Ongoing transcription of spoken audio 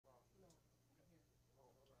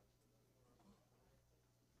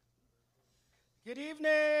Good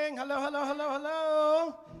evening. Hello, hello, hello,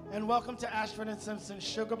 hello. And welcome to Ashford Simpson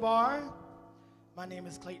Sugar Bar. My name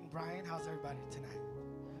is Clayton Bryant. How's everybody tonight?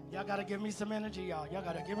 Y'all got to give me some energy, y'all. Y'all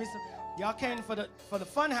got to give me some. Y'all came for the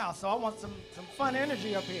FunHouse, so I want some fun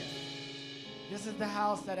energy up here. This is the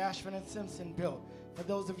house that Ashford and Simpson built. For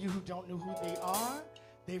those of you who don't know who they are,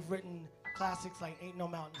 they've written classics like Ain't No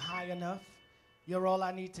Mountain High Enough, You're All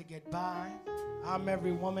I Need to Get By, I'm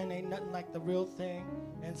Every Woman, Ain't Nothing Like the Real Thing,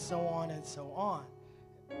 and so on and so on.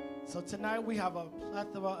 So tonight we have a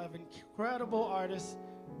plethora of incredible artists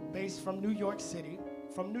based from New York City,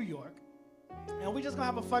 from New York. And we're just gonna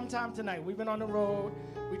have a fun time tonight. We've been on the road.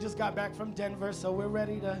 We just got back from Denver, so we're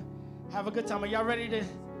ready to have a good time. Are y'all ready to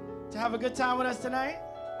have a good time with us tonight?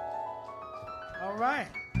 All right.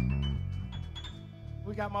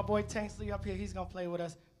 We got my boy Tanksley up here. He's gonna play with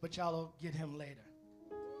us, but y'all will get him later.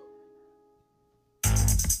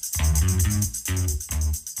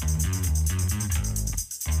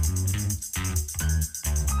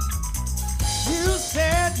 You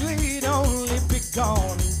said we'd only be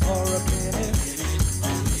gone for a minute.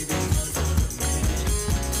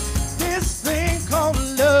 This thing called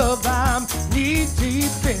love, I'm knee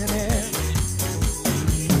deep in it.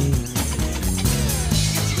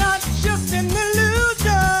 It's not just an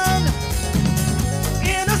illusion,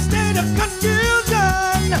 in a state of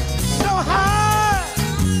confusion, so high,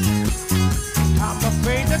 I'm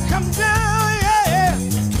afraid to come down, yeah.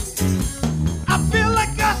 I feel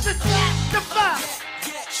like I should testify.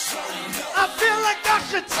 I feel like I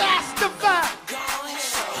should testify.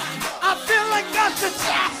 I feel like I should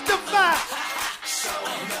testify.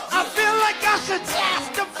 I feel like I should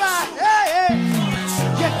testify. Hey, hey.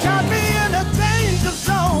 You got me in a danger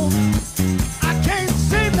zone. I can't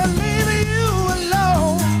seem to leave you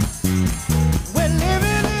alone. We're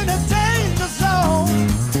living in a danger zone.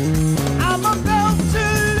 I'm about to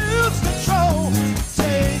lose control.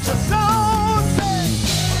 Danger zone.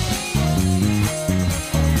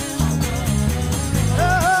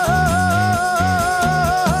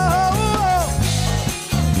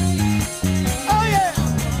 Oh yeah.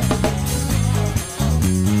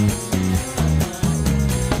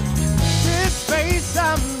 This space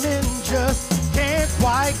I'm in just can't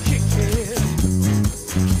quite kick it.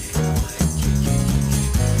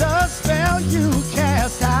 The spell you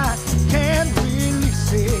cast, I can't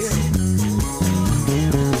release it.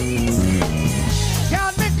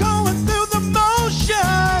 Got me going through the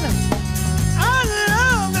motion. Our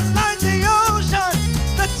love is like the ocean.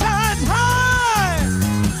 The tide's high.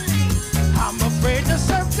 I'm afraid to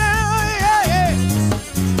surf down, yeah, yeah.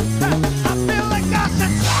 I feel like I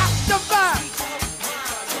should testify.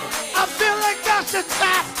 I feel like I should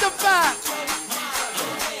testify.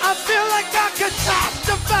 I feel like I could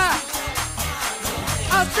testify.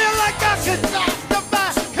 I feel like I could testify.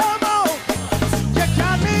 Come on.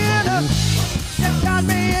 You got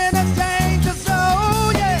me in a danger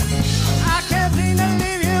zone, yeah. I can't seem to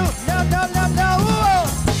leave you. No, no, no, no.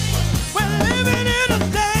 We're living in a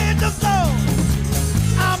danger zone.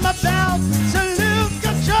 I'm about to lose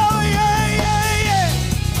control, yeah, yeah, yeah.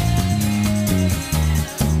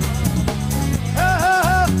 Oh,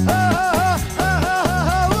 oh, oh, oh,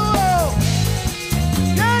 oh, oh.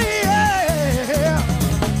 Yeah, yeah.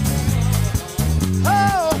 Oh,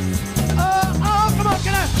 oh, oh, come on,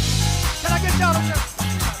 can I get y'all up there?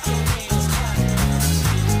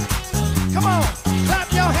 Come on, clap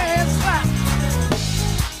your hands, clap.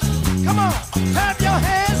 Come on, clap your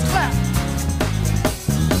hands.